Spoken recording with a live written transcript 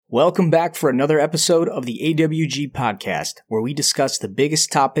Welcome back for another episode of the AWG podcast, where we discuss the biggest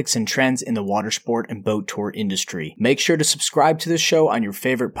topics and trends in the water sport and boat tour industry. Make sure to subscribe to the show on your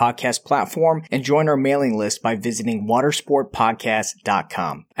favorite podcast platform and join our mailing list by visiting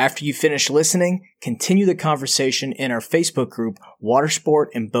watersportpodcast.com. After you finish listening, continue the conversation in our Facebook group, Watersport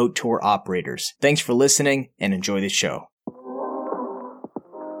and Boat Tour Operators. Thanks for listening and enjoy the show.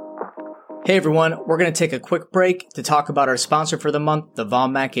 Hey everyone, we're going to take a quick break to talk about our sponsor for the month, the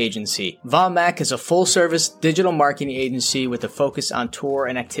Von Mack Agency. Von Mack is a full-service digital marketing agency with a focus on tour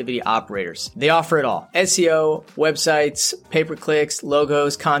and activity operators. They offer it all. SEO, websites, pay-per-clicks,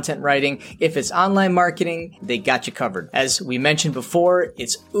 logos, content writing. If it's online marketing, they got you covered. As we mentioned before,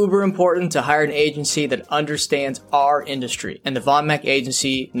 it's uber important to hire an agency that understands our industry. And the Von Mack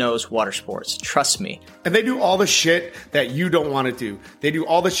Agency knows water sports. Trust me. And they do all the shit that you don't want to do. They do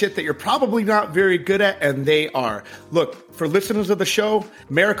all the shit that you're probably not very good at, and they are. Look, for listeners of the show,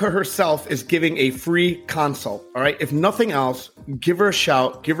 America herself is giving a free consult, all right? If nothing else, give her a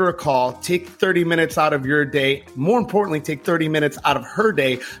shout, give her a call, take 30 minutes out of your day. More importantly, take 30 minutes out of her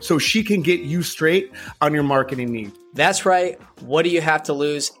day so she can get you straight on your marketing needs. That's right. What do you have to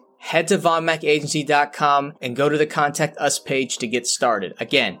lose? Head to VonMackAgency.com and go to the Contact Us page to get started.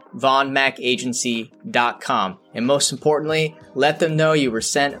 Again, VonMackAgency.com. And most importantly, let them know you were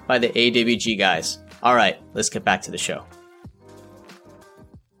sent by the AWG guys. All right, let's get back to the show.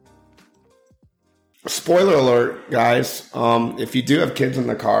 Spoiler alert, guys. If you do have kids in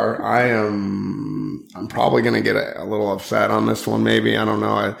the car, I'm probably going to get a little upset on this one, maybe. I don't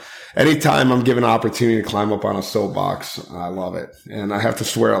know. Anytime I'm given an opportunity to climb up on a soapbox, I love it. And I have to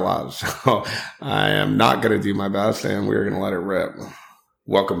swear a lot. So I am not going to do my best, and we're going to let it rip.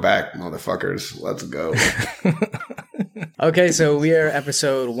 Welcome back, motherfuckers. Let's go. Okay, so we are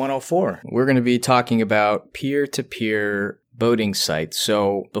episode 104. We're going to be talking about peer-to-peer boating sites.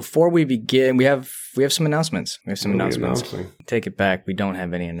 So before we begin, we have some announcements. Take it back. We don't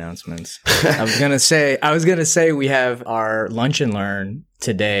have any announcements. I was gonna say we have our lunch and learn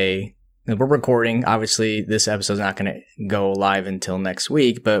today. We're recording. Obviously, this episode's not going to go live until next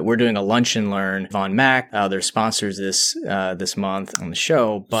week, but we're doing a lunch and learn. Von Mack, they're sponsors this month on the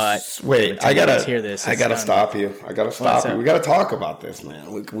show. But wait, I gotta stop you. We got to talk about this,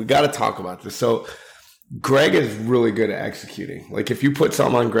 man. We got to talk about this. So Greg is really good at executing. Like, if you put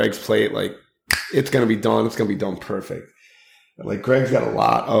something on Greg's plate, like, it's going to be done. It's going to be done perfect. Like, Greg's got a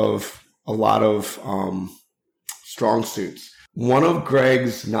lot of strong suits. One of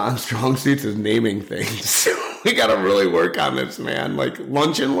Greg's non-strong suits is naming things. We got to really work on this, man. Like,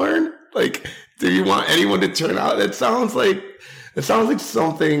 lunch and learn. Like, do you want anyone to turn out? It sounds like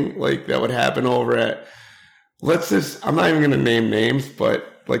something like that would happen over at, I'm not even going to name names,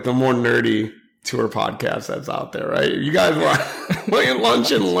 but like the more nerdy tour podcast that's out there, right? You guys want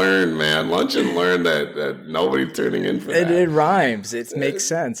lunch and learn, man. Lunch and learn that nobody's turning in for that. It rhymes. It makes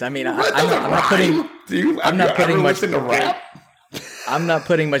sense. I mean, I'm not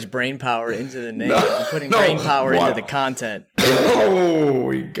putting much brain power into the name. I'm putting brain power into the content. Oh,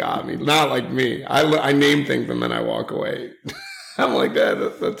 you got me. Not like me. I name things and then I walk away. I'm like that.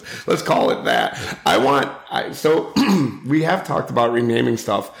 Let's call it that. So we have talked about renaming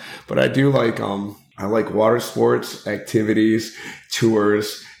stuff, but I do like I like water sports, activities,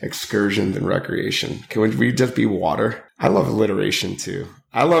 tours, excursions, and recreation. Can we just be water? I love alliteration too.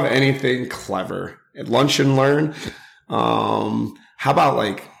 I love anything clever. At lunch and learn. How about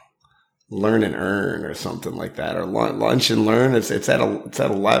like learn and earn or something like that, or lunch and learn? It's at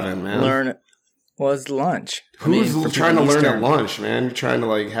 11, man. Learn. Well, it's lunch. Who's trying to learn at lunch, man? You're trying to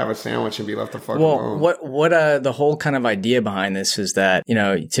like have a sandwich and be left the fuck alone. What the whole kind of idea behind this is that, you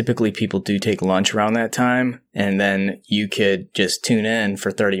know, typically people do take lunch around that time, and then you could just tune in for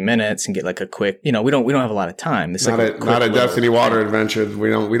 30 minutes and get like a quick, you know, we don't have a lot of time. It's not a Destiny Water Adventure. I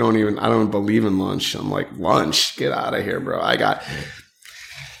don't believe in lunch. I'm like, lunch? Get out of here, bro.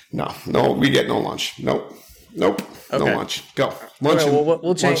 No, we get no lunch. Nope. Okay. No lunch. Go. Lunch. Right, well,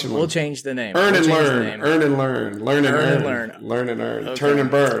 we'll change the name. Earn and learn. Learn and earn. Learn and earn. Okay. Turn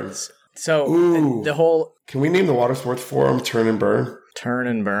and burn. So the whole. Can we name the water sports forum Turn and Burn? Turn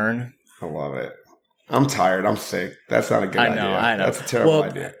and burn. I love it. I'm tired. I'm sick. That's not a good idea. I know. That's a terrible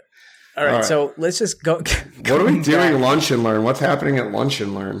idea. All right. So let's just go. What are we doing? Lunch and learn. What's happening at lunch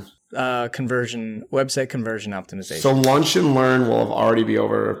and learn? Website conversion optimization. So lunch and learn will already be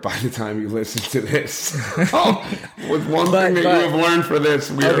over by the time you listen to this. With one thing that you have learnned for this,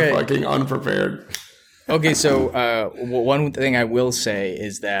 we are fucking unprepared. Okay, so one thing I will say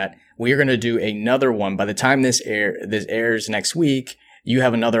is that we are going to do another one. By the time this airs next week, you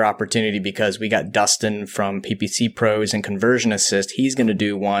have another opportunity because we got Dustin from PPC Pros and Conversion Assist. He's going to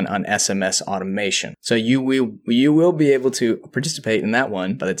do one on SMS automation. So you will be able to participate in that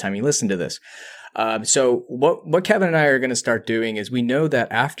one by the time you listen to this. So what Kevin and I are going to start doing is we know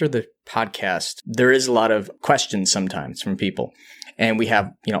that after the podcast, there is a lot of questions sometimes from people. And we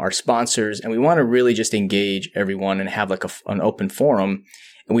have, our sponsors, and we want to really just engage everyone and have like an open forum.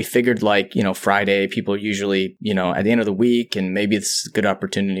 And we figured Friday, people usually, at the end of the week, and maybe it's a good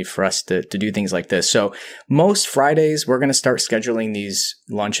opportunity for us to do things like this. So most Fridays, we're going to start scheduling these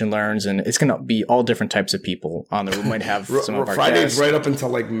lunch and learns, and it's going to be all different types of people on there. We might have some of our Fridays guests. Right up until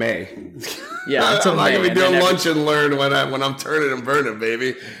like May. Yeah, until I'm not going to be doing lunch and learn when I'm turning and burning,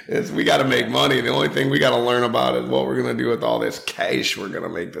 baby. We got to make money. The only thing we got to learn about is what we're going to do with all this cash we're going to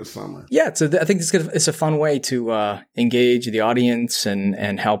make this summer. Yeah, so I think it's a fun way to engage the audience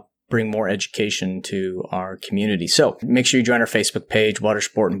and help bring more education to our community. So make sure you join our Facebook page,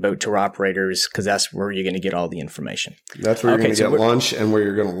 Watersport and Boat Tour Operators, because that's where you're going to get all the information. That's where you're going to get lunch and where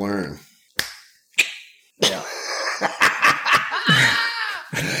you're going to learn. Yeah.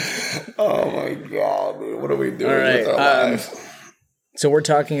 Oh my God, dude. What are we doing with our lives? So we're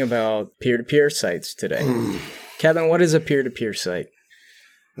talking about peer-to-peer sites today. Kevin, what is a peer-to-peer site?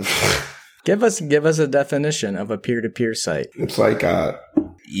 Give us a definition of a peer-to-peer site. It's like a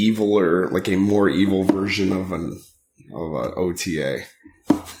more evil version of an OTA.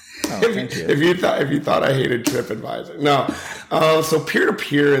 Oh, thank you. If you thought I hated TripAdvisor, no. So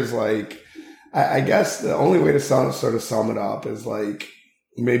peer-to-peer is like, I guess the only way to sort of sum it up is like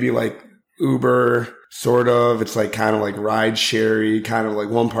maybe like Uber, sort of. It's like kind of like ride share, kind of like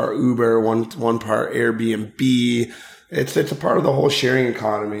one part Uber, one part Airbnb. It's a part of the whole sharing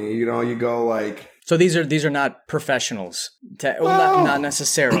economy. You go like. So these are not professionals. Not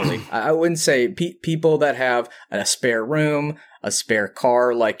necessarily. I wouldn't say people that have a spare room, a spare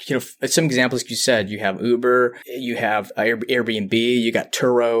car. Like, some examples you said, you have Uber, you have Airbnb, you got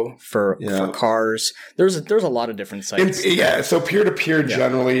Turo for cars. There's a lot of different sites. So peer-to-peer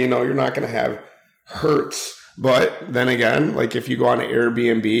generally, you're not going to have Hertz. But then again, like if you go on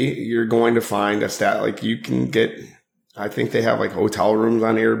Airbnb, you're going to find like you can get, I think they have like hotel rooms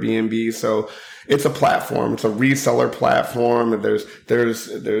on Airbnb. So it's a platform. It's a reseller platform.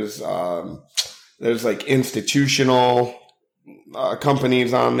 There's like institutional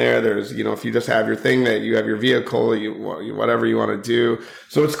companies on there. There's, if you just have your thing, that you have your vehicle, whatever you want to do.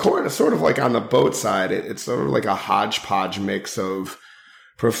 So it's sort of like on the boat side, it's sort of like a hodgepodge mix of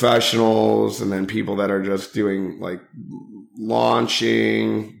professionals and then people that are just doing like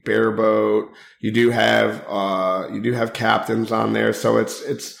launching, bareboat. You do have captains on there. So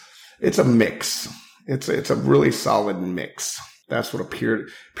it's a mix. It's a really solid mix. That's what a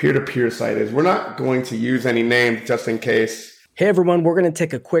peer-to-peer site is. We're not going to use any names just in case. Hey everyone, we're going to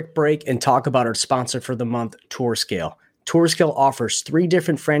take a quick break and talk about our sponsor for the month, TourScale. TourScale offers 3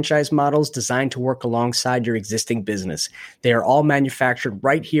 different franchise models designed to work alongside your existing business. They are all manufactured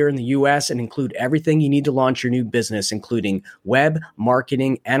right here in the U.S. and include everything you need to launch your new business, including web,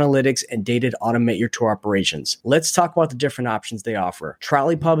 marketing, analytics, and data to automate your tour operations. Let's talk about the different options they offer.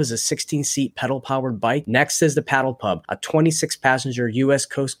 Trolley Pub is a 16-seat pedal-powered bike. Next is the Paddle Pub, a 26-passenger U.S.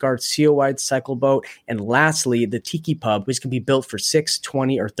 Coast Guard CO-wide cycle boat. And lastly, the Tiki Pub, which can be built for 6,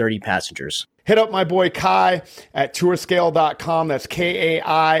 20, or 30 passengers. Hit up my boy Kai at tourscale.com. That's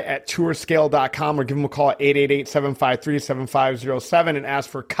KAI at tourscale.com, or give him a call at 888-753-7507 and ask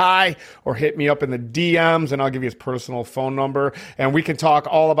for Kai, or hit me up in the DMs and I'll give you his personal phone number. And we can talk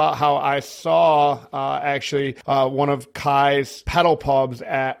all about how I saw one of Kai's pedal pubs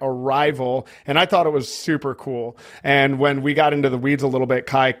at Arrival, and I thought it was super cool. And when we got into the weeds a little bit,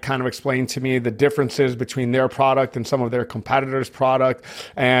 Kai kind of explained to me the differences between their product and some of their competitors' product,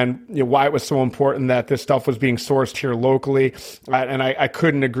 and why it was so important that this stuff was being sourced here locally. And I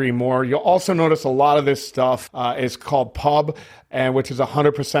couldn't agree more. You'll also notice a lot of this stuff is called Pub, and which is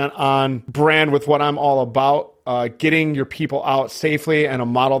 100% on brand with what I'm all about. Getting your people out safely, and a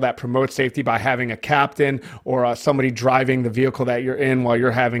model that promotes safety by having a captain or somebody driving the vehicle that you're in while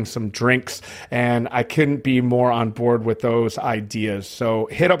you're having some drinks. And I couldn't be more on board with those ideas. So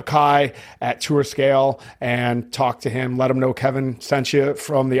hit up Kai at TourScale and talk to him. Let him know Kevin sent you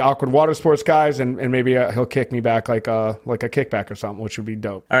from the Awkward Water Sports guys, and maybe he'll kick me back like a kickback or something, which would be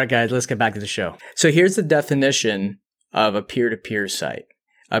dope. All right, guys, let's get back to the show. So here's the definition of a peer-to-peer site.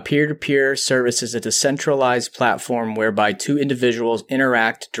 A peer-to-peer service is a decentralized platform whereby 2 individuals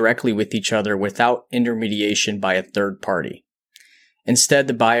interact directly with each other without intermediation by a third party. Instead,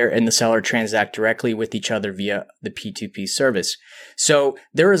 the buyer and the seller transact directly with each other via the P2P service. So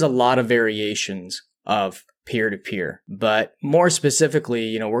there is a lot of variations of peer-to-peer. But more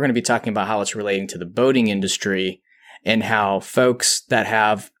specifically, we're going to be talking about how it's relating to the boating industry and how folks that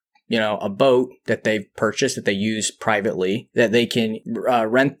have, a boat that they've purchased that they use privately, that they can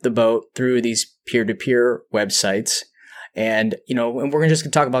rent the boat through these peer-to-peer websites. And, and we're just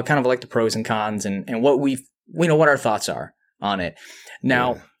going to talk about kind of like the pros and cons and what what our thoughts are on it.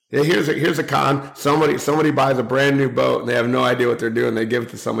 Now, yeah, here's a con. Somebody buys a brand new boat and they have no idea what they're doing. They give it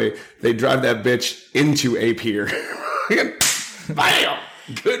to somebody. They drive that bitch into a pier. Bam!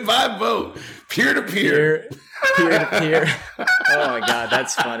 Goodbye boat. Peer to peer. Peer to peer. Oh my God,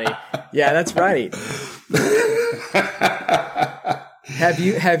 that's funny. Yeah, that's right.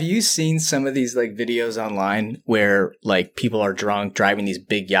 Have you seen some of these like videos online where like people are drunk driving these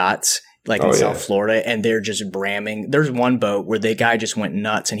big yachts? Like in South Florida, and they're just ramming. There's one boat where the guy just went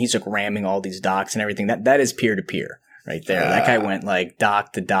nuts, and he's like ramming all these docks and everything. That is peer to peer right there. That guy went like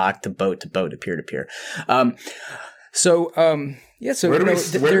dock to dock to boat to boat to peer to peer. So where do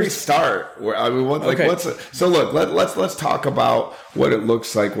we start? Let's talk about what it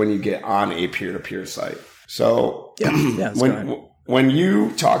looks like when you get on a peer to peer site. So when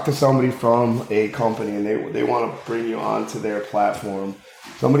you talk to somebody from a company and they want to bring you onto their platform.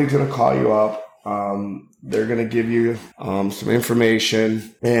 Somebody's going to call you up. They're going to give you some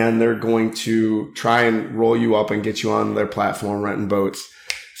information, and they're going to try and roll you up and get you on their platform renting boats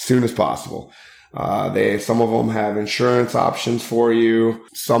as soon as possible. Some of them have insurance options for you.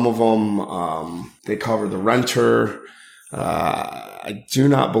 Some of them they cover the renter. I do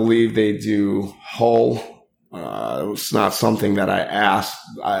not believe they do hull. It's not something that I asked.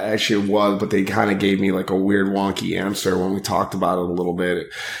 I actually was, but they kind of gave me like a weird wonky answer when we talked about it a little bit.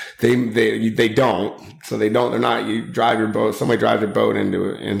 They don't. So they don't, they're not, you drive your boat, somebody drives your boat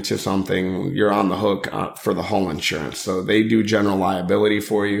into something, you're on the hook for the hull insurance. So they do general liability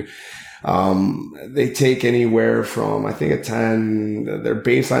for you. They take anywhere from, I think their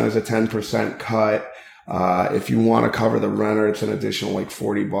baseline is a 10% cut. If you want to cover the renter, it's an additional like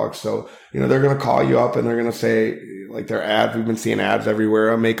 $40. So, they're going to call you up and they're going to say like their ads. We've been seeing ads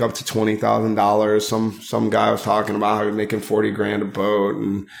everywhere. Make up to $20,000. Some guy was talking about how he's making $40,000 a boat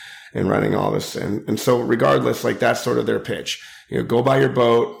and renting all this. And so regardless, like that's sort of their pitch, go buy your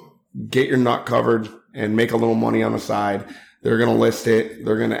boat, get your nut covered and make a little money on the side. They're going to list it.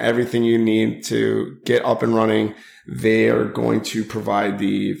 They're going to everything you need to get up and running. They are going to provide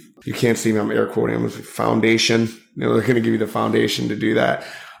you can't see me, I'm air quoting them, foundation. They're going to give you the foundation to do that.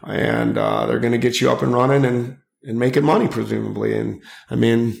 And they're going to get you up and running and making money, presumably. And I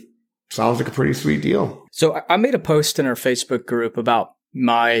mean, sounds like a pretty sweet deal. So I made a post in our Facebook group about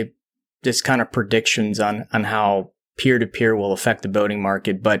my just kind of predictions on how peer-to-peer will affect the boating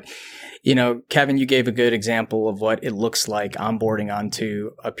market. But, Kevin, you gave a good example of what it looks like onboarding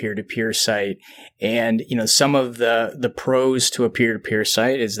onto a peer-to-peer site. And, some of the pros to a peer-to-peer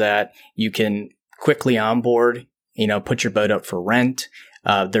site is that you can quickly onboard, put your boat up for rent.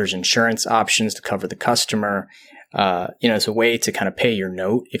 There's insurance options to cover the customer. It's a way to kind of pay your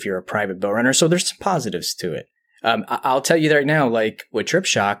note if you're a private boat renter. So there's some positives to it. I'll tell you right now, like with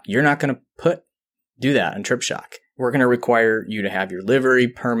TripShock, you're not going to do that on TripShock. We're going to require you to have your livery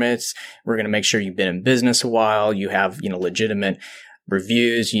permits. We're going to make sure you've been in business a while. You have, legitimate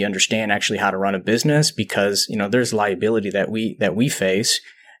reviews. You understand actually how to run a business because, there's liability that we face.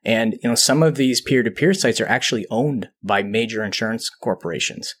 And, some of these peer-to-peer sites are actually owned by major insurance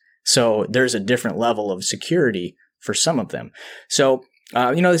corporations. So there's a different level of security for some of them. So,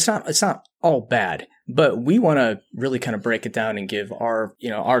 it's not all bad. But we want to really kind of break it down and give our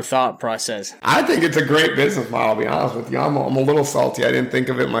thought process. I think it's a great business model, to be honest with you. I'm a little salty. I didn't think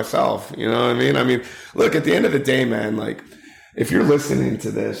of it myself. You know what I mean? I mean, look, at the end of the day, man, like if you're listening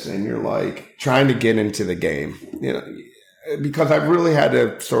to this and you're like trying to get into the game, because I've really had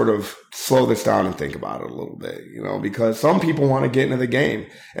to sort of slow this down and think about it a little bit, because some people want to get into the game.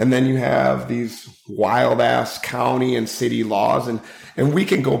 And then you have these wild ass county and city laws and we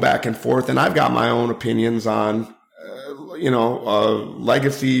can go back and forth. And I've got my own opinions on,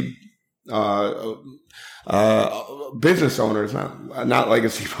 legacy, business owners, not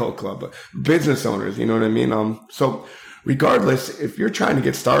Legacy Boat Club, but business owners, you know what I mean? So regardless, if you're trying to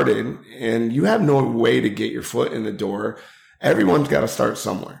get started and you have no way to get your foot in the door, everyone's got to start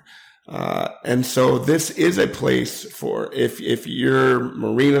somewhere. And so this is a place for if your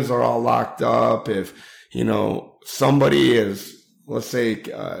marinas are all locked up, if, somebody is, let's say,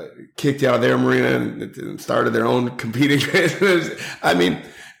 kicked you out of their marina and started their own competing business. I mean,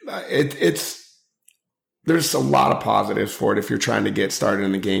 it's there's a lot of positives for it if you're trying to get started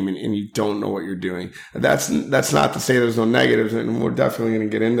in the game and you don't know what you're doing. That's not to say there's no negatives, and we're definitely going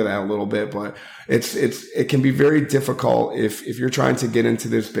to get into that a little bit, but it can be very difficult if you're trying to get into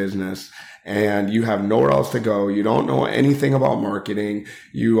this business and you have nowhere else to go. You don't know anything about marketing.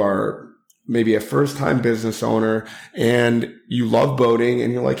 You are maybe a first-time business owner and you love boating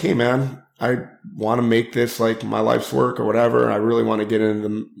and you're like, hey man, I want to make this like my life's work or whatever. I really want to get into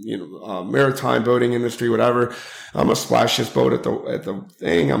the maritime boating industry, whatever. I'm gonna splash this boat at the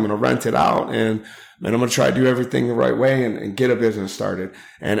thing. I'm gonna rent it out and I'm gonna try to do everything the right way and get a business started.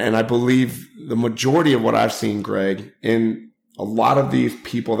 And I believe the majority of what I've seen, Greg, in a lot of these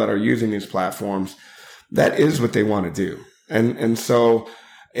people that are using these platforms, that is what they want to do. And so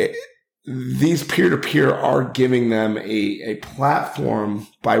these peer-to-peer are giving them a platform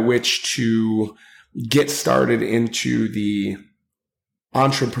by which to get started into the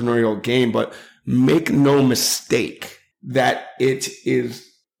entrepreneurial game. But make no mistake that it is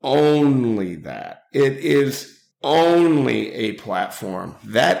only that. It is only a platform.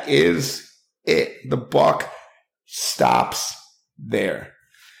 That is it. The buck stops there.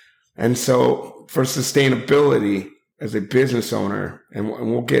 And so for sustainability, as a business owner, and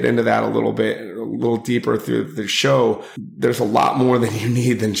we'll get into that a little deeper through the show, there's a lot more than you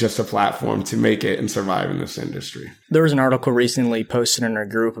need than just a platform to make it and survive in this industry. There was an article recently posted in our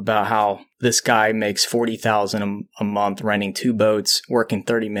group about how this guy makes $40,000 a month renting 2 boats, working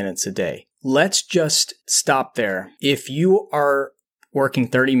 30 minutes a day. Let's just stop there. If you are working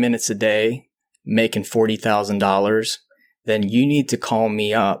 30 minutes a day, making $40,000, then you need to call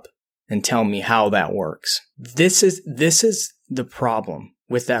me up and tell me how that works. This is the problem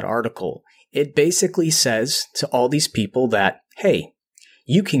with that article. It basically says to all these people that, hey,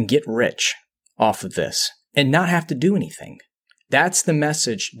 you can get rich off of this and not have to do anything. That's the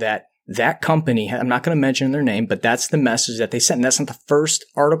message that company, I'm not going to mention their name, but that's the message that they sent. And that's not the first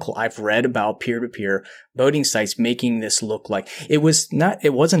article I've read about peer-to-peer boating sites making this look like it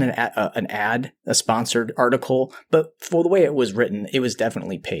wasn't a sponsored article, but for the way it was written, it was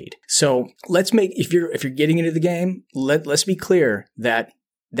definitely paid. So if you're getting into the game, let's be clear that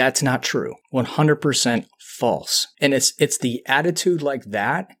that's not true. 100% false. And it's the attitude like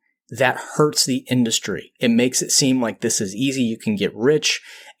that hurts the industry. It makes it seem like this is easy. You can get rich.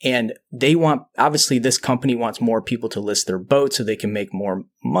 And obviously this company wants more people to list their boats so they can make more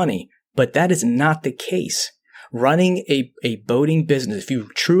money. But that is not the case. Running a boating business, if you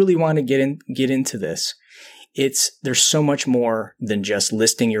truly want to get into this, there's so much more than just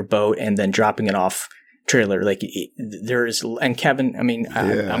listing your boat and then dropping it off trailer. And Kevin, I mean, I'm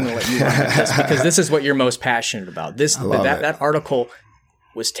going to let you run this because this is what you're most passionate about. That article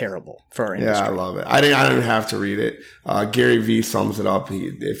was terrible for our industry. Yeah, I love it. I didn't have to read it. Gary Vee sums it up.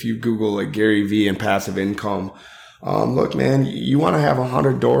 If you Google like Gary Vee and passive income, look, man, you want to have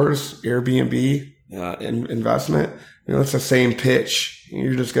 100 doors, Airbnb investment. It's the same pitch.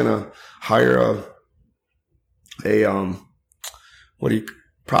 You're just gonna hire a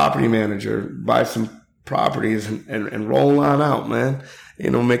property manager, buy some properties and roll on out, man.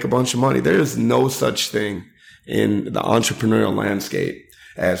 Make a bunch of money. There is no such thing in the entrepreneurial landscape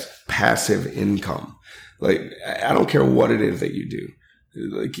as passive income. Like, I don't care what it is that you do.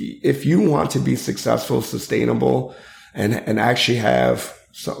 Like, if you want to be successful, sustainable, and actually have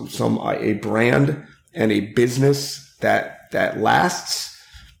a brand and a business that lasts,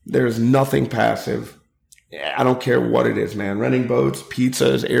 there's nothing passive. I don't care what it is, man. Renting boats,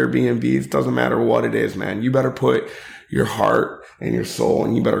 pizzas, Airbnbs, doesn't matter what it is, man. You better put your heart and your soul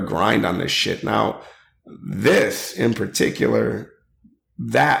and you better grind on this shit. Now, this in particular,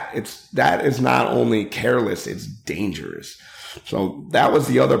 that is not only careless, it's dangerous. So that was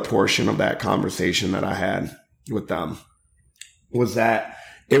the other portion of that conversation that I had with them, was that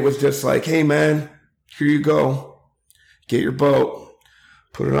it was just like, hey man, here you go. Get your boat,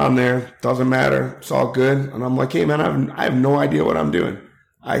 put it on there. Doesn't matter. It's all good. And I'm like, hey man, I have no idea what I'm doing.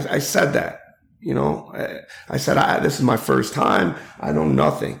 I said that, I said, this is my first time. I know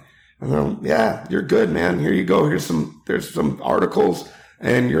nothing. And then, yeah, you're good, man. Here you go. There's some articles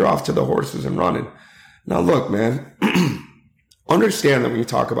and you're off to the horses and running. Now look, man, understand that when you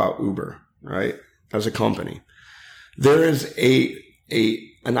talk about Uber, right, as a company, there is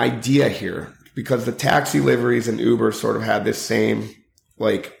an idea here, because the taxi liveries and Uber sort of had this same,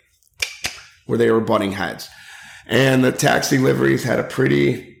 like, where they were butting heads. And the taxi liveries had a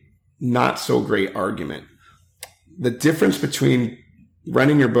pretty not so great argument. The difference between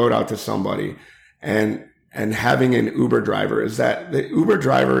renting your boat out to somebody and having an Uber driver is that the Uber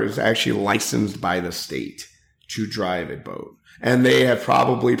driver is actually licensed by the state to drive a boat. And they have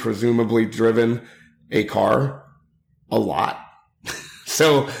presumably driven a car a lot.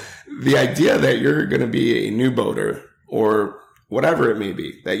 So the idea that you're going to be a new boater or whatever it may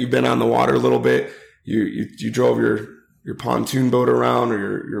be, that you've been on the water a little bit, you drove your pontoon boat around,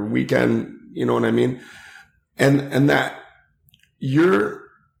 or your weekend, you know what I mean? And that your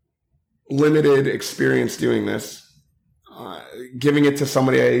limited experience doing this, giving it to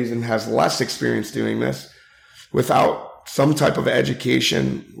somebody that even has less experience doing this without some type of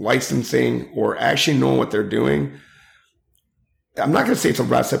education, licensing, or actually knowing what they're doing. I'm not going to say it's a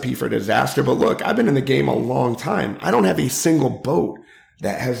recipe for disaster, but look, I've been in the game a long time. I don't have a single boat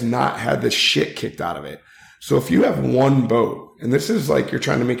that has not had the shit kicked out of it. So if you have one boat, and this is like you're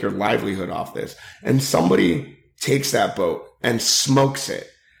trying to make your livelihood off this, and somebody takes that boat and smokes it,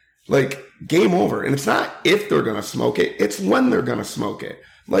 like game over. And it's not if they're going to smoke it, it's when they're going to smoke it.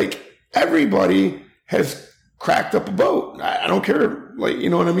 Like everybody has cracked up a boat. I don't care, like, you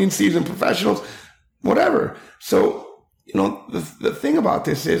know what I mean? Seasoned professionals, whatever. So, you know, the thing about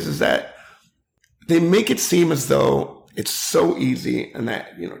this is that they make it seem as though it's so easy and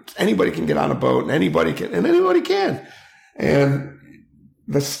that, you know, anybody can get on a boat and anybody can. And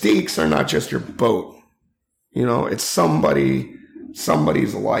the stakes are not just your boat. You know, it's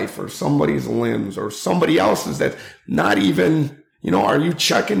somebody's life or somebody's limbs or somebody else's that's not even, you know, are you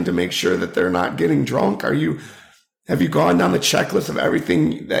checking to make sure that they're not getting drunk? Have you gone down the checklist of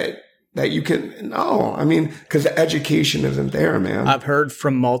everything that you can? No, I mean, because the education isn't there, man. I've heard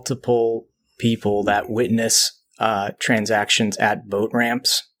from multiple people that witness transactions at boat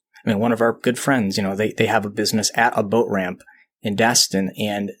ramps. I mean, one of our good friends, you know, they have a business at a boat ramp in Destin,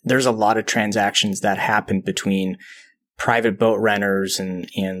 and there's a lot of transactions that happen between private boat renters and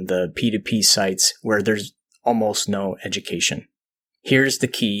the P2P sites where there's almost no education. Here's the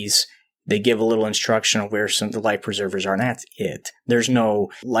keys. They give a little instruction of where some of the life preservers are, and that's it. There's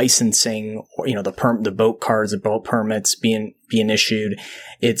no licensing or, you know, the boat cards, the boat permits being issued.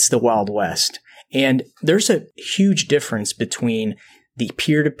 It's the Wild West. And there's a huge difference between the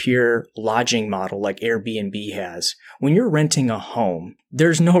peer-to-peer lodging model like Airbnb has. When you're renting a home,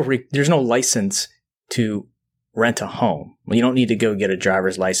 there's no license to rent a home. Well, you don't need to go get a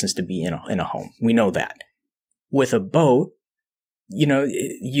driver's license to be in a home. We know that. With a boat, you know,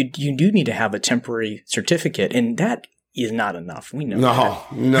 you do need to have a temporary certificate, and that is not enough. We know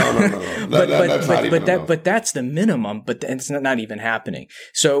that. No. That's not even enough. But that's the minimum, but it's not even happening.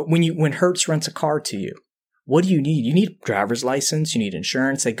 So when Hertz rents a car to you, what do you need? You need a driver's license, you need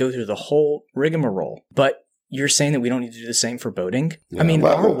insurance. They go through the whole rigmarole. But you're saying that we don't need to do the same for boating? Yeah, I mean,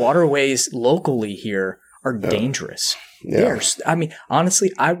 our waterways locally here are dangerous. Yeah. I mean,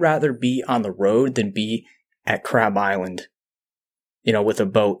 honestly, I'd rather be on the road than be at Crab Island, you know, with a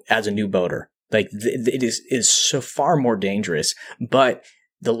boat as a new boater. Like it is so far more dangerous, but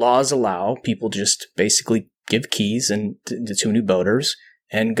the laws allow people just basically give keys and to new boaters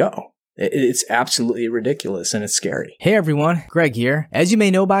and go. It's absolutely ridiculous and it's scary. Hey everyone, Greg here. As you may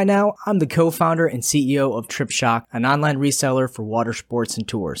know by now, I'm the co-founder and CEO of TripShock, an online reseller for water sports and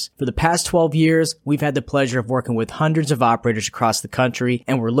tours. For the past 12 years, we've had the pleasure of working with hundreds of operators across the country,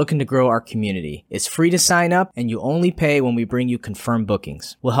 and we're looking to grow our community. It's free to sign up, and you only pay when we bring you confirmed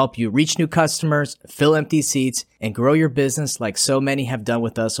bookings. We'll help you reach new customers, fill empty seats, and grow your business like so many have done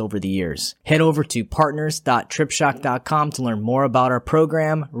with us over the years. Head over to partners.tripshock.com to learn more about our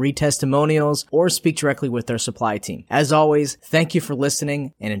program, read testimonials, or speak directly with our supply team. As always, thank you for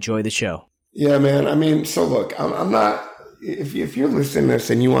listening and enjoy the show. Yeah, man. I mean, so look, I'm not, if you're listening to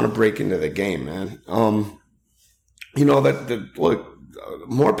this and you want to break into the game, man, you know, look,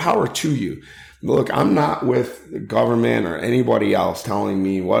 more power to you. Look, I'm not with the government or anybody else telling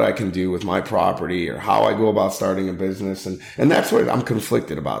me what I can do with my property or how I go about starting a business. And that's what I'm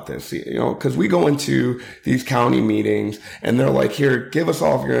conflicted about this, you know, because we go into these county meetings and they're like, here, give us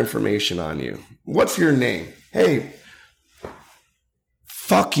all of your information on you. What's your name? Hey,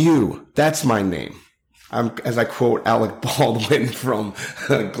 fuck you. That's my name. As I quote Alec Baldwin from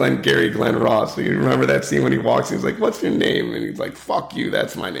Glenn Ross. So you remember that scene when he walks in, he's like, what's your name? And he's like, fuck you,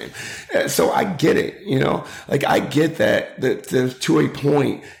 that's my name. So I get it, you know, like I get that to a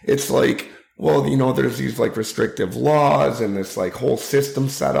point, it's like, well, you know, there's these like restrictive laws and this like whole system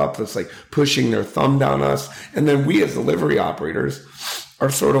set up that's like pushing their thumb down us. And then we as delivery operators are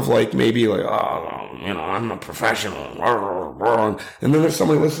sort of like maybe like, oh, you know, I'm a professional. And then there's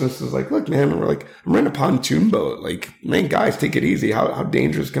somebody listening to this is like, look, man, we're like, I'm renting a pontoon boat. Like, man, guys, take it easy. How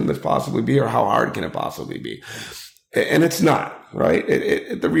dangerous can this possibly be, or how hard can it possibly be? And it's not, right?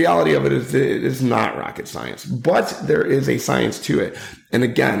 The reality of it is not rocket science, but there is a science to it. And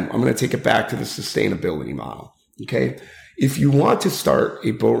again, I'm going to take it back to the sustainability model. Okay. if you want to start a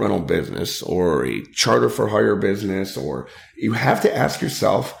boat rental business or a charter for hire business, or you have to ask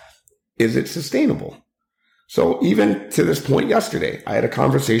yourself, is it sustainable? So even to this point yesterday, I had a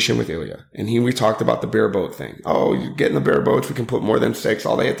conversation with Ilya, and we talked about the bare boat thing. Oh, you get in the bare boats, we can put more than 6.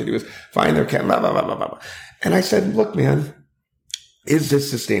 All they have to do is find their cat, blah, blah, blah, blah, blah. And I said, look, man, is this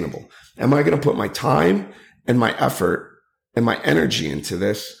sustainable? Am I going to put my time and my effort and my energy into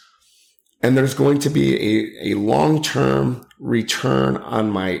this? And there's going to be a long-term return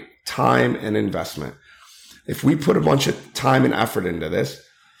on my time and investment. If we put a bunch of time and effort into this,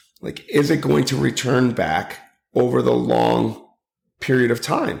 like, is it going to return back over the long period of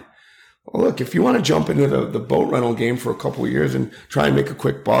time? Well, look, if you want to jump into the boat rental game for a couple of years and try and make a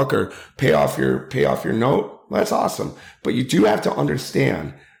quick buck or pay off your note, that's awesome. But you do have to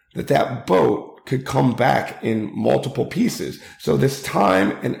understand that boat could come back in multiple pieces. So this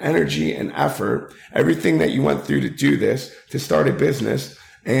time and energy and effort, everything that you went through to do this, to start a business,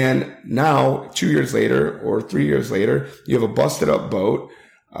 and now 2 years later or 3 years later, you have a busted up boat.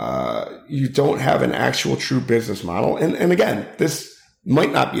 You don't have an actual true business model. And again, this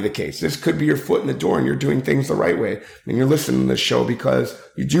might not be the case. This could be your foot in the door and you're doing things the right way. And you're listening to this show because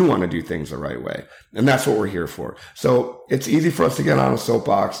you do want to do things the right way. And that's what we're here for. So it's easy for us to get on a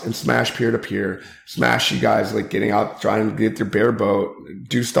soapbox and smash peer to peer, smash you guys like getting out, trying to get your bare boat,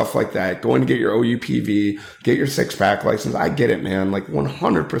 do stuff like that, going to get your OUPV, get your 6-pack license. I get it, man. Like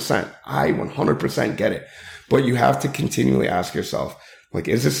 100%. I 100% get it. But you have to continually ask yourself, like,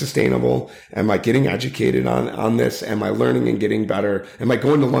 is this sustainable? Am I getting educated on this? Am I learning and getting better? Am I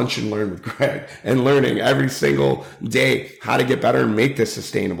going to lunch and learn with Greg and learning every single day how to get better and make this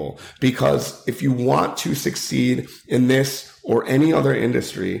sustainable? Because if you want to succeed in this or any other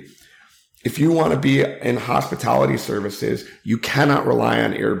industry, if you want to be in hospitality services, you cannot rely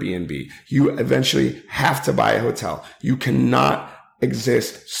on Airbnb. You eventually have to buy a hotel. You cannot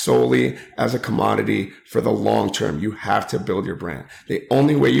exist solely as a commodity for the long term. You have to build your brand. The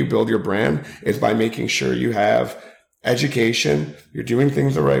only way you build your brand is by making sure you have education, you're doing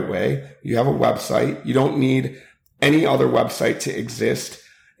things the right way, you have a website. You don't need any other website to exist.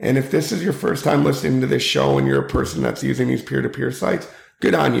 And if this is your first time listening to this show and you're a person that's using these peer-to-peer sites,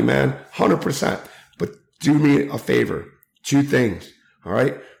 good on you, man, 100%. But do me a favor, 2 things, all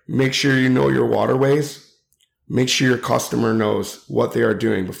right? Make sure you know your waterways. Make sure your customer knows what they are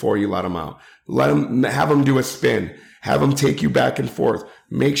doing before you let them out. Have them do a spin. Have them take you back and forth.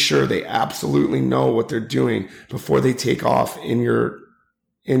 Make sure they absolutely know what they're doing before they take off in your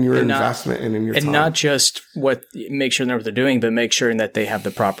investment and in your time. And not just make sure they know what they're doing, but make sure that they have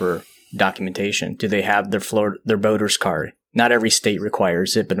the proper documentation. Do they have their boater's card? Not every state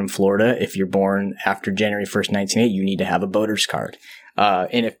requires it, but in Florida, if you're born after January 1st, 1908, you need to have a boater's card.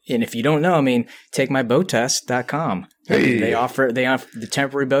 And if you don't know, I mean, take myboattest.com. Hey. They offer the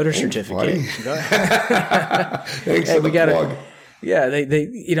temporary boater certificate. Thanks for the plug. Yeah, they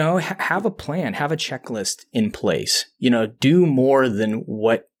have a plan, have a checklist in place. Do more than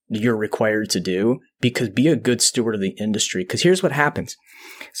what you're required to do, because be a good steward of the industry. Because here's what happens.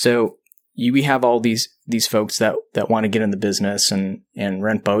 So we have all these folks that want to get in the business and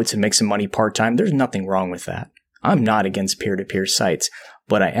rent boats and make some money part-time. There's nothing wrong with that. I'm not against peer-to-peer sites.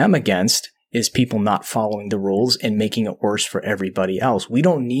 What I am against is people not following the rules and making it worse for everybody else. We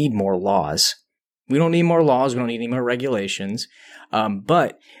don't need more laws. We don't need more laws. We don't need any more regulations.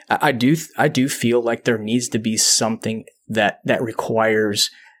 But I do feel like there needs to be something that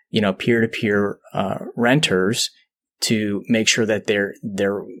requires, peer-to-peer renters to make sure that they're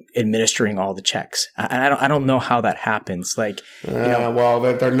administering all the checks. I don't know how that happens. Well,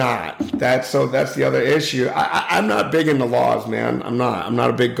 that they're not. That's the other issue. I'm not big into laws, man. I'm not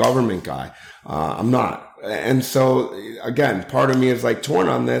a big government guy. I'm not. And so again, part of me is like torn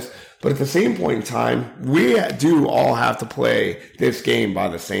on this, but at the same point in time, we do all have to play this game by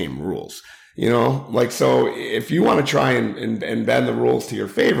the same rules. So if you want to try and bend the rules to your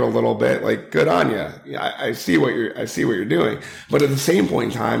favor a little bit, like, good on you. I see what you're doing. But at the same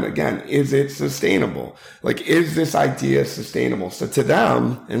point in time, again, is it sustainable? Like, is this idea sustainable? So to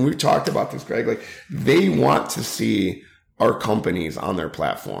them, and we've talked about this, Greg, like, they want to see our companies on their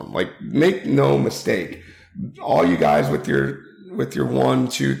platform. Like, make no mistake, all you guys with your 1,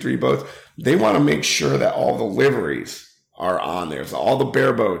 2, 3 boats, they want to make sure that all the liveries are on there. So all the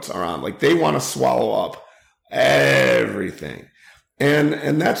bare boats are on. Like, they want to swallow up everything.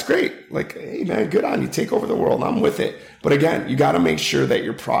 And that's great. Like, hey man, good on you. Take over the world. I'm with it. But again, you got to make sure that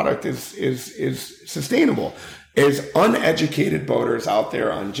your product is sustainable. Is uneducated boaters out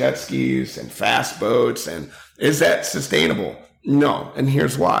there on jet skis and fast boats, and is that sustainable? No. And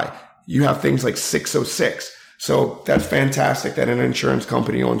here's why. You have things like 606. So that's fantastic that an insurance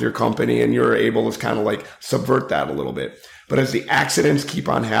company owns your company and you're able to kind of like subvert that a little bit. But as the accidents keep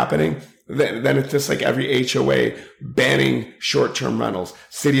on happening, then it's just like every HOA banning short-term rentals,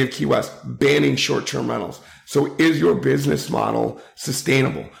 City of Key West banning short-term rentals. So is your business model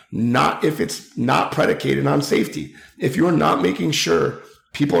sustainable? Not if it's not predicated on safety. If you're not making sure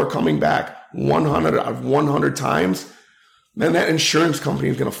people are coming back 100 out of 100 times, then that insurance company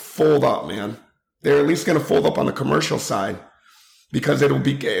is going to fold up, man. They're at least going to fold up on the commercial side because it'll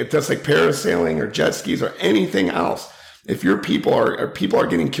be just like parasailing or jet skis or anything else. If your people are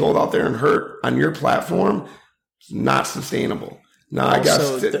getting killed out there and hurt on your platform, it's not sustainable. Now, I guess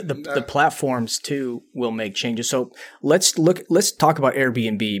the platforms too will make changes. So let's talk about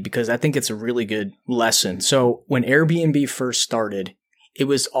Airbnb because I think it's a really good lesson. So when Airbnb first started, it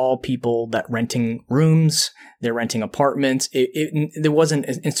was all people that renting rooms, they're renting apartments. It wasn't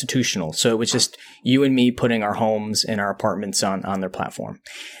institutional. So it was just you and me putting our homes and our apartments on their platform.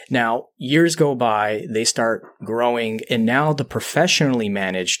 Now, years go by, they start growing, and now the professionally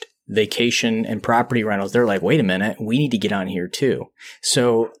managed vacation and property rentals, they're like, wait a minute, we need to get on here too.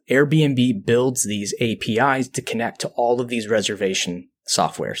 So Airbnb builds these APIs to connect to all of these reservation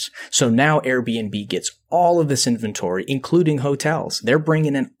softwares. So now Airbnb gets all of this inventory, including hotels. They're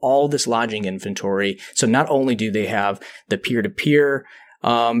bringing in all this lodging inventory. So not only do they have the peer-to-peer,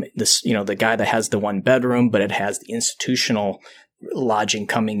 the guy that has the one bedroom, but it has the institutional lodging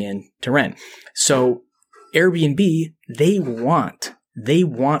coming in to rent. So Airbnb, they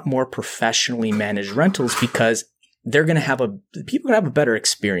want more professionally managed rentals because people are going to have a better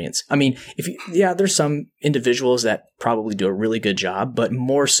experience. I mean, there's some individuals that probably do a really good job, but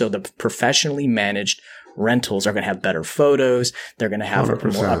more so the professionally managed rentals are going to have better photos. They're going to have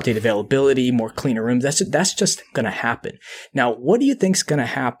 100%. More updated availability, more cleaner rooms. That's just going to happen. Now, what do you think is going to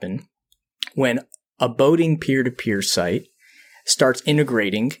happen when a boating peer-to-peer site starts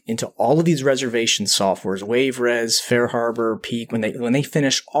integrating into all of these reservation softwares, WaveRes, FareHarbor, Peak? When they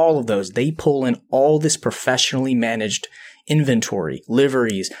finish all of those, they pull in all this professionally managed inventory,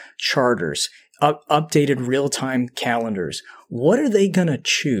 liveries, charters, updated real-time calendars. What are they going to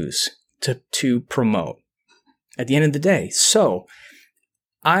choose to promote at the end of the day? So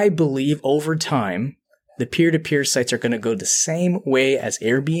I believe over time, the peer-to-peer sites are going to go the same way as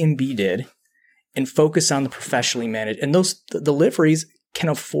Airbnb did and focus on the professionally managed. And the deliveries can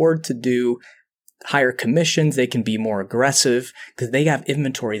afford to do higher commissions. They can be more aggressive because they have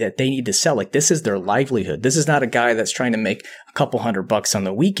inventory that they need to sell. Like, this is their livelihood. This is not a guy that's trying to make a couple $100 on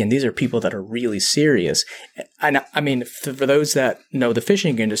the weekend. These are people that are really serious. And I mean, for those that know the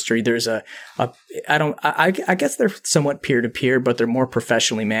fishing industry, there's I guess they're somewhat peer-to-peer, but they're more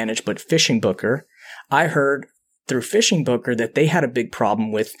professionally managed. But Fishing Booker, I heard through Fishing Booker that they had a big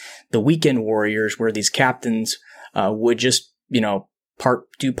problem with the weekend warriors where these captains would just,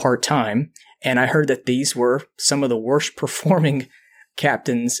 do part-time. And I heard that these were some of the worst performing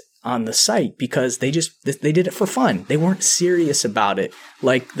captains on the site because they did it for fun. They weren't serious about it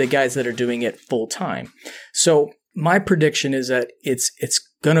like the guys that are doing it full-time. So my prediction is that it's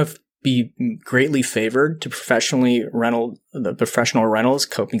going to be greatly favored to the professional rentals,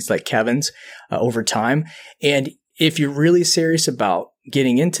 companies like Kevin's over time. And if you're really serious about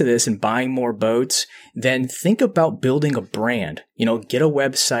getting into this and buying more boats, then think about building a brand. Get a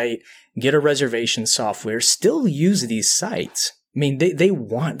website, get a reservation software, still use these sites. I mean,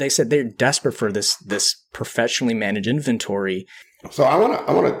 they said they're desperate for this professionally managed inventory. So I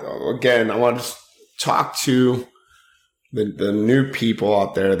want to talk to the new people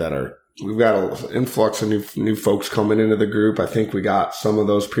out there we've got an influx of new folks coming into the group. I think we got some of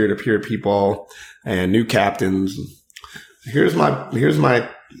those peer-to-peer people and new captains. Here's my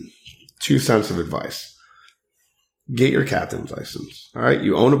 2 cents of advice. Get your captain's license. All right.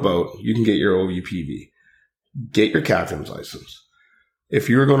 You own a boat. You can get your OVPV. Get your captain's license. If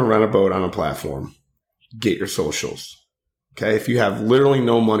you're going to rent a boat on a platform, get your socials. Okay. If you have literally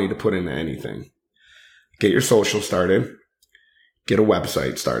no money to put into anything, get your social started. Get a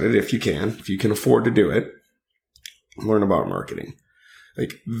website started if you can afford to do it. Learn about marketing.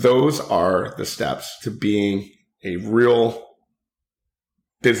 Like, those are the steps to being a real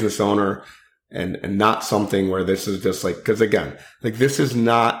business owner and not something where this is just like, because again, like, this is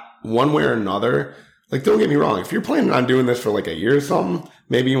not one way or another. Like, don't get me wrong. If you're planning on doing this for like a year or something,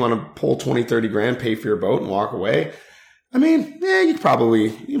 maybe you want to pull 20, 30 grand, pay for your boat and walk away. I mean, yeah, you'd probably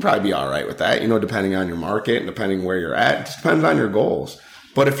be all right with that, depending on your market and depending where you're at. It just depends on your goals.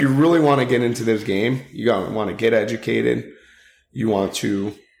 But if you really want to get into this game, you want to get educated. You want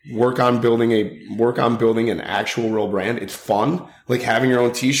to work on building an actual real brand. It's fun. Like having your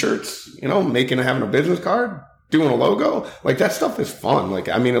own t-shirts, having a business card. doing a logo, like that stuff is fun. Like,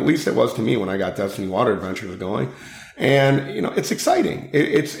 I mean, at least it was to me when I got Destiny Water Adventures going. And, you know, it's exciting.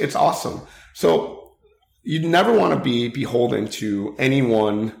 It's awesome. So you never want to be beholden to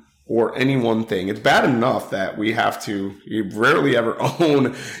anyone or any one thing. It's bad enough that you rarely ever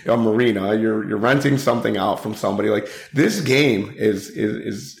own a marina. You're renting something out from somebody. Like, this game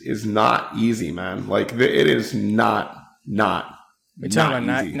is not easy, man. Like, it is not We're talking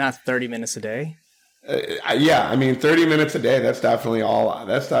about not 30 minutes a day. Yeah, I mean, 30 minutes a day, that's definitely all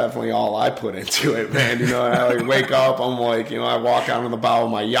I put into it, man. You know, I like wake up, I'm like, you know, I walk out on the bow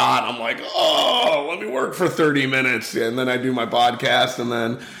of my yacht, I'm like, oh, let me work for 30 minutes. And then I do my podcast, and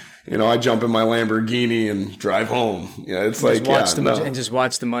then, you know, I jump in my Lamborghini and drive home. You know, it's like, and just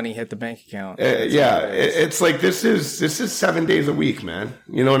watch the money hit the bank account. It's like, this is 7 days a week, man.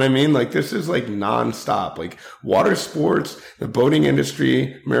 You know what I mean? Like, this is like nonstop. Like, water sports, the boating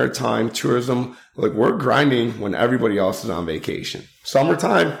industry, maritime, tourism, like, we're grinding when everybody else is on vacation.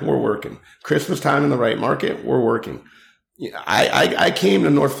 Summertime, we're working. Christmas time in the right market, we're working. I came to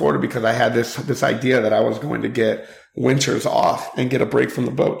North Florida because I had this idea that I was going to get winters off and get a break from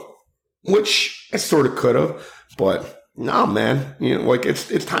the boat, which I sort of could have, but no, man, you know, like,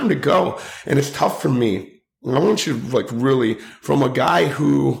 it's time to go. And it's tough for me. I want you to, like, really, from a guy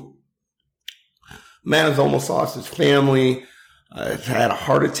who, man, has almost lost his family, had a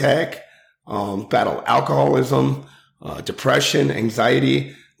heart attack, battled alcoholism, depression,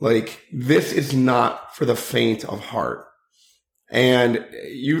 anxiety. Like, this is not for the faint of heart. And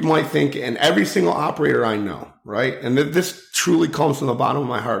you might think, and every single operator I know, right? And this truly comes from the bottom of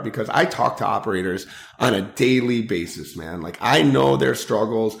my heart, because I talk to operators on a daily basis, man. Like, I know their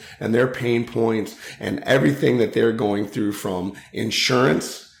struggles and their pain points and everything that they're going through, from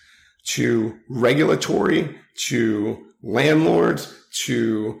insurance to regulatory to landlords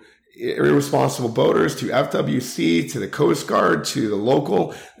to irresponsible boaters to FWC to the Coast Guard to the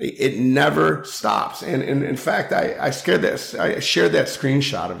local. It never stops. And in fact, I shared that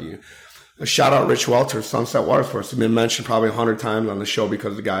screenshot of you. A shout out Rich Welter, Sunset Water Sports. He's been mentioned probably 100 times on the show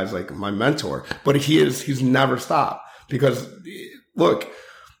because the guy's like my mentor. But he's never stopped, because look,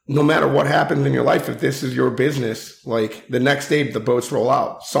 no matter what happens in your life, if this is your business, like, the next day the boats roll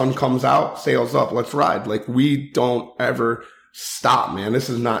out, sun comes out, sails up, let's ride. Like, we don't ever stop, man. This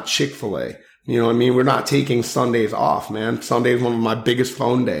is not Chick-fil-A. You know what I mean? We're not taking Sundays off, man. Sunday is one of my biggest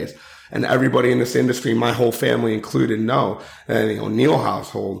phone days. And everybody in this industry, my whole family included, know. And, you know, Neil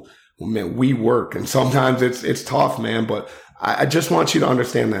household, well, man, we work. And sometimes it's tough, man. But I just want you to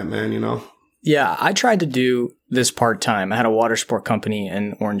understand that, man, you know? Yeah, I tried to do this part-time. I had a water sport company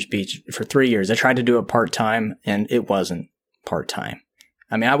in Orange Beach for 3 years. I tried to do it part-time, and it wasn't part-time.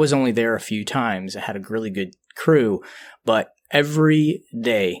 I mean, I was only there a few times. I had a really good crew, but every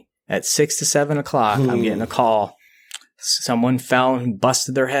day at 6 to 7 o'clock, I'm getting a call. Someone fell and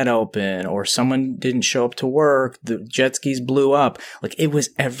busted their head open, or someone didn't show up to work. The jet skis blew up. Like, it was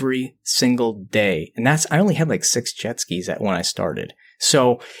every single day. And I only had like 6 jet skis when I started.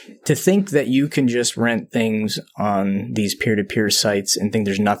 So to think that you can just rent things on these peer-to-peer sites and think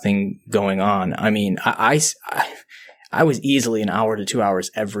there's nothing going on. I mean, I was easily an hour to 2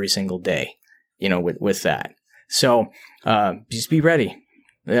 hours every single day, you know, with that. So, just be ready.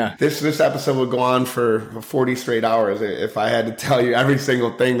 Yeah. This episode would go on for 40 straight hours if I had to tell you every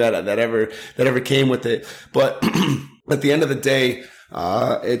single thing that ever came with it. But at the end of the day,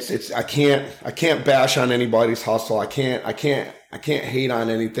 I can't bash on anybody's hustle. I can't hate on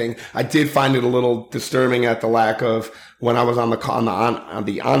anything. I did find it a little disturbing at the lack of, when I was on the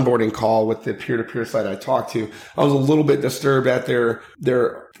onboarding call with the peer-to-peer site I talked to, I was a little bit disturbed at their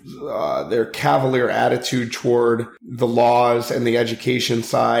cavalier attitude toward the laws and the education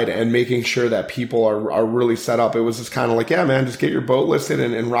side, and making sure that people are really set up. It was just kind of like, yeah, man, just get your boat listed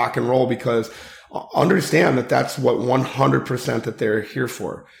and rock and roll, because understand that that's what 100% that they're here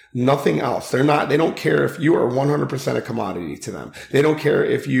for. Nothing else. They don't care if you are 100% a commodity to them. They don't care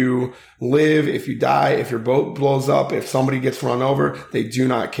if you live, if you die, if your boat blows up, if somebody gets run over. They do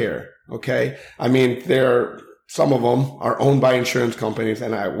not care. Okay. I mean, some of them are owned by insurance companies,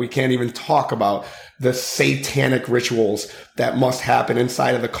 and we can't even talk about the satanic rituals that must happen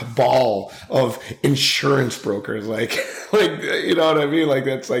inside of the cabal of insurance brokers. Like, you know what I mean? Like,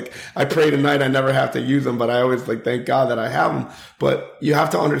 that's like, I pray tonight I never have to use them, but I always thank God that I have them. But you have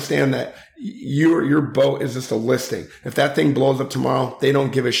to understand that your boat is just a listing. If that thing blows up tomorrow, they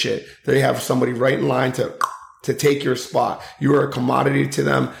don't give a shit. They have somebody right in line to take your spot. You are a commodity to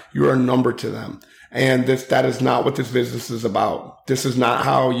them. You are a number to them. And that is not what this business is about. This is not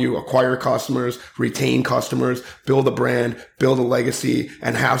how you acquire customers, retain customers, build a brand, build a legacy,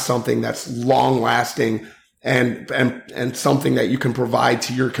 and have something that's long lasting and something that you can provide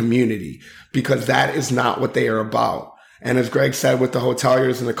to your community, because that is not what they are about. And as Greg said, with the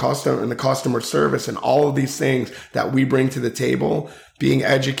hoteliers and the customer service and all of these things that we bring to the table, being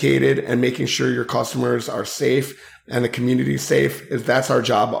educated and making sure your customers are safe and the community is safe, that's our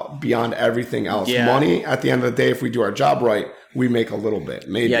job beyond everything else. Yeah. Money, at the end of the day, if we do our job right, we make a little bit.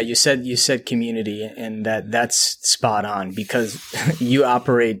 Maybe. Yeah, you said community, and that's spot on, because you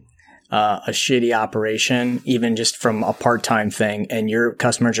operate a shitty operation, even just from a part-time thing, and your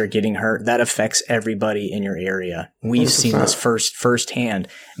customers are getting hurt, that affects everybody in your area. We've 100%. Seen this firsthand.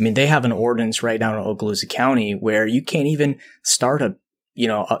 I mean, they have an ordinance right down in Okaloosa County where you can't even start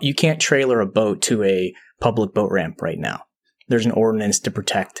you can't trailer a boat to a public boat ramp right now. There's an ordinance to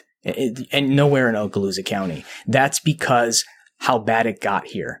protect it, and nowhere in Okaloosa County. That's because how bad it got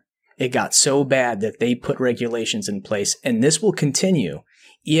here. It got so bad that they put regulations in place, and this will continue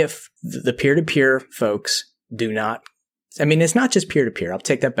if the peer-to-peer folks do not. I mean, it's not just peer-to-peer. I'll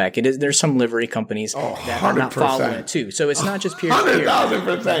take that back. There's some livery companies that are not following it too. So it's not just peer-to-peer.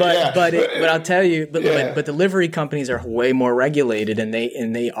 100,000%. But I'll tell you, but the livery companies are way more regulated, and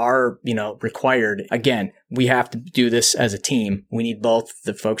they are, required. Again, we have to do this as a team. We need both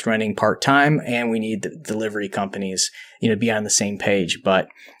the folks running part-time, and we need the delivery companies, to be on the same page. But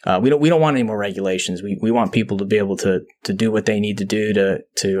we don't want any more regulations. We want people to be able to do what they need to do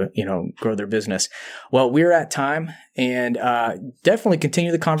to grow their business. Well, we're at time, and definitely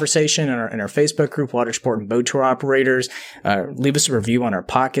continue the conversation in our Facebook group, Water Sport and Boat Tour Operators. Leave us a review on our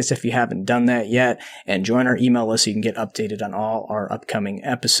podcast if you haven't done that yet, and join our email list so you can get updated on all our upcoming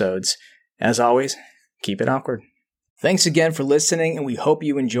episodes. As always, keep it awkward. Thanks again for listening, and we hope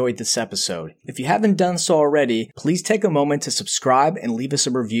you enjoyed this episode. If you haven't done so already, please take a moment to subscribe and leave us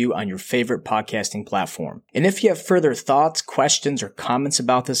a review on your favorite podcasting platform. And if you have further thoughts, questions, or comments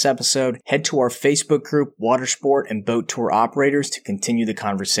about this episode, head to our Facebook group, Water Sport and Boat Tour Operators, to continue the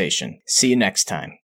conversation. See you next time.